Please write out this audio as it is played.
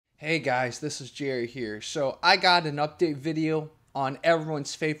Hey guys, this is Jerry here. So I got an update video on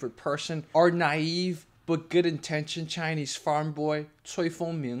everyone's favorite person, our naive but good intentioned Chinese farm boy, Cui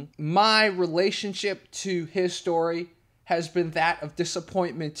Feng Ming. My relationship to his story has been that of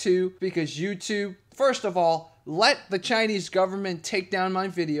disappointment too, because YouTube, first of all, let the Chinese government take down my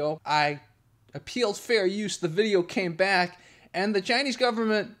video. I appealed fair use, the video came back, and the Chinese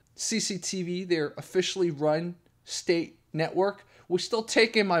government, CCTV, their officially run state network, was still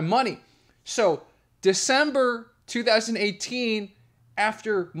taking my money. So December 2018,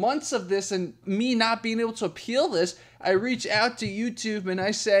 after months of this and me not being able to appeal this, I reached out to YouTube and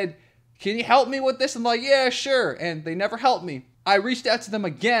I said, can you help me with this? I'm like, yeah, sure. And they never helped me. I reached out to them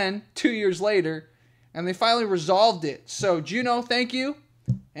again 2 years later and they finally resolved it. So Juno, thank you.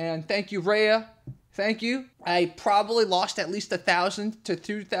 And thank you, Rhea. Thank you. I probably lost at least $1,000 to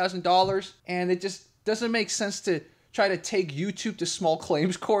 $2,000, and it just doesn't make sense to try to take YouTube to small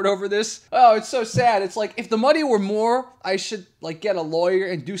claims court over this. Oh, it's so sad. It's like, if the money were more, I should like get a lawyer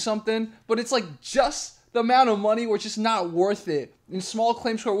and do something, but it's like just the amount of money where it's just not worth it. In small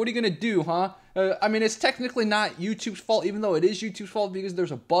claims court, what are you gonna do, huh? I mean, it's technically not YouTube's fault, even though it is YouTube's fault because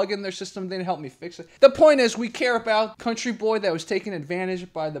there's a bug in their system. They didn't help me fix it. The point is, we care about country boy that was taken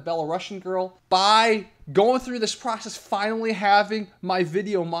advantage by the Belarusian girl. By going through this process, finally having my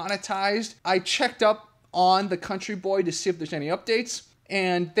video monetized, I checked up on the country boy to see if there's any updates,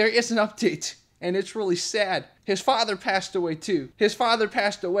 and there is an update, and it's really sad. His father passed away too. His father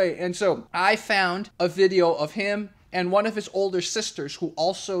passed away, and so I found a video of him and one of his older sisters who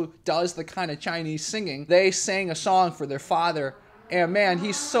also does the kind of Chinese singing. They sang a song for their father, and man,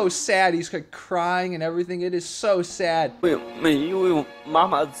 he's so sad. He's like crying and everything. It is so sad. 因为我妈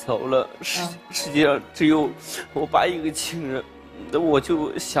妈走了，世界上只有我爸一个亲人。我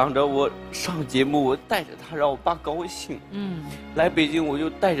就想着我上节目，我带着他让我爸高兴。来北京我就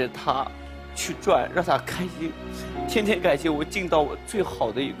带着他去转，让他开心，天天感谢我尽到我最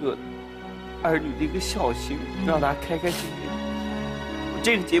好的一个儿女的一个孝心，让他开开心心。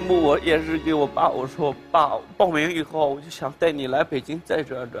这个节目我也是给我爸，我说爸，报名以后我就想带你来北京再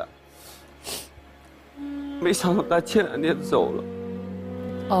转转。没想到他前2天走了。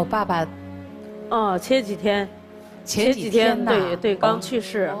哦，爸爸，前几天，对，刚去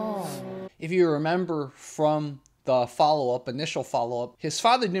世。If you remember from the follow-up, initial follow-up, his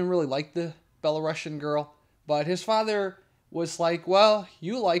father didn't really like the Belarusian girl, but his father was like, well,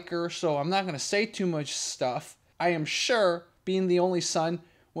 you like her, so I'm not going to say too much stuff. I am sure, being the only son,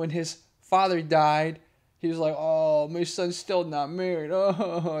 when his father died, he was like, oh, my son's still not married.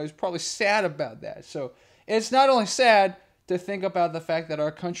 Oh, he's probably sad about that. So it's not only sad to think about the fact that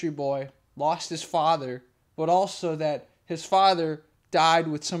our country boy lost his father, but also that his father died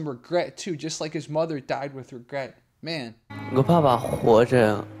with some regret too, just like his mother died with regret. Man. 我爸爸活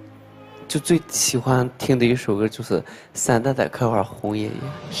着，就最喜欢听的一首歌就是《山丹丹开花红艳艳》。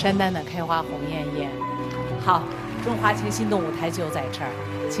山丹丹开花红艳艳。好，中华情心动舞台就在这儿，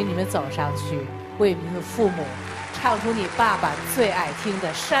请你们走上去，为你们的父母唱出你爸爸最爱听的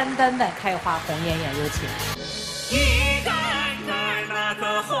《山丹丹开花红艳艳》，有请。一杆杆那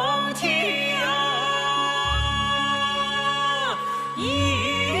个红旗呀，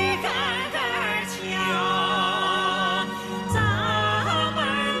一杆杆枪，咱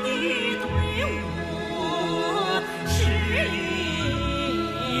们的队伍实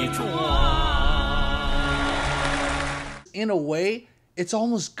力壮。In a way, it's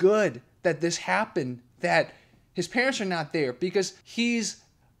almost good that this happened, that his parents are not there, because he's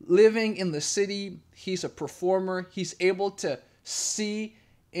living in the city, he's a performer, he's able to see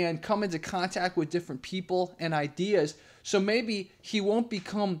and come into contact with different people and ideas. So maybe he won't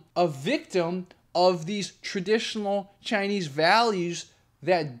become a victim of these traditional Chinese values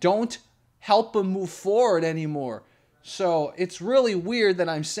that don't help him move forward anymore. So it's really weird that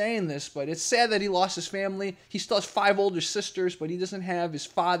I'm saying this, but it's sad that he lost his family. He still has 5 older sisters, but he doesn't have his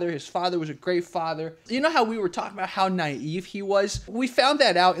father. His father was a great father. You know how we were talking about how naive he was? We found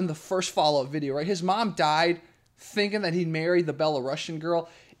that out in the first follow-up video, right? His mom died thinking that he'd married the Belarusian girl.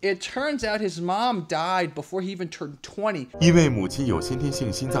 It turns out his mom died before he even turned 20. 因为母亲有先天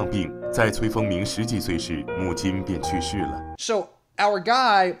性心脏病，在崔风明10几岁时，母亲便去世了。 So our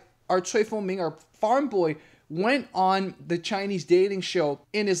guy, our Cui Feng Ming, our farm boy, went on the Chinese dating show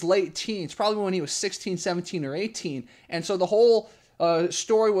in his late teens, probably when he was 16, 17, or 18. And so the whole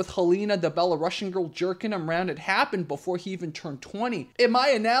story with Helena, the Belarusian girl jerking him around, it happened before he even turned 20. In my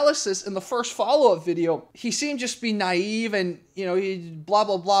analysis, in the first follow-up video, he seemed just to be naive and, you know, he blah,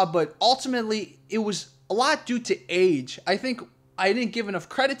 blah, blah. But ultimately, it was a lot due to age. I think I didn't give enough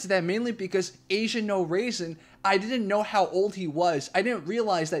credit to that, mainly because Asian No Raisin, I didn't know how old he was. I didn't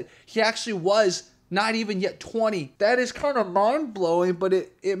realize that he actually was not even yet 20. That is kind of mind-blowing, but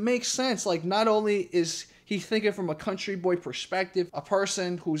it makes sense. Like, not only is he thinking from a country boy perspective, a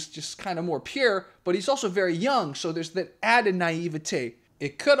person who's just kind of more pure, but he's also very young, so there's that added naivete.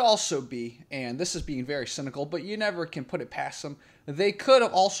 It could also be, and this is being very cynical, but you never can put it past them, they could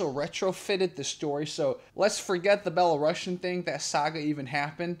have also retrofitted the story. So let's forget the Belarusian thing, that Saga even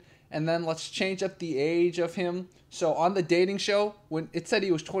happened, and then let's change up the age of him. So on the dating show, when it said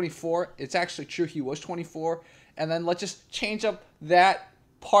he was 24, it's actually true, he was 24. And then let's just change up that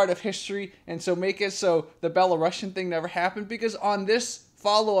part of history, and so make it so the Belarusian thing never happened. Because on this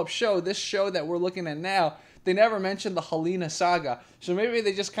follow-up show, this show that we're looking at now, they never mentioned the Helena saga. So maybe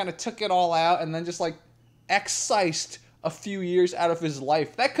they just kind of took it all out and then just like excised a few years out of his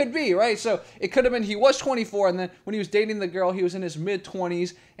life. That could be, right? So it could have been he was 24, and then when he was dating the girl, he was in his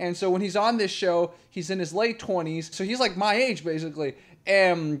mid-20s. And so when he's on this show, he's in his late 20s. So he's like my age, basically.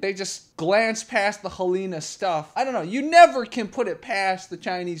 And they just glance past the Helena stuff. I don't know. You never can put it past the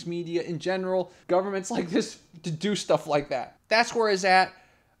Chinese media in general, governments like this, to do stuff like that. That's where it's at.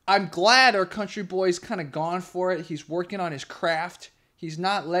 I'm glad our country boy's kind of gone for it. He's working on his craft. He's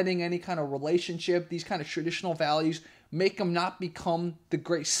not letting any kind of relationship, these kind of traditional values, make him not become the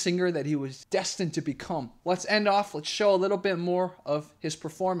great singer that he was destined to become. Let's end off. Let's show a little bit more of his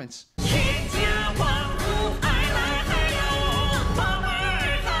performance.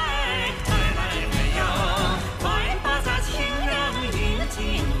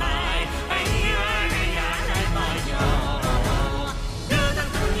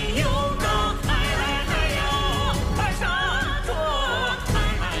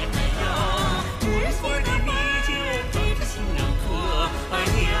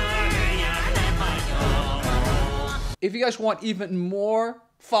 If you guys want even more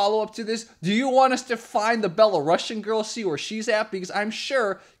follow-up to this, do you want us to find the Belarusian girl, see where she's at? Because I'm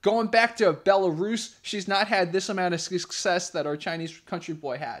sure, going back to Belarus, she's not had this amount of success that our Chinese country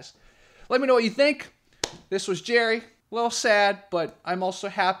boy has. Let me know what you think. This was Jerry. A little sad, but I'm also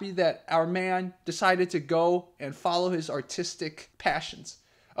happy that our man decided to go and follow his artistic passions.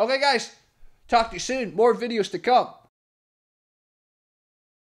 Okay, guys. Talk to you soon. More videos to come.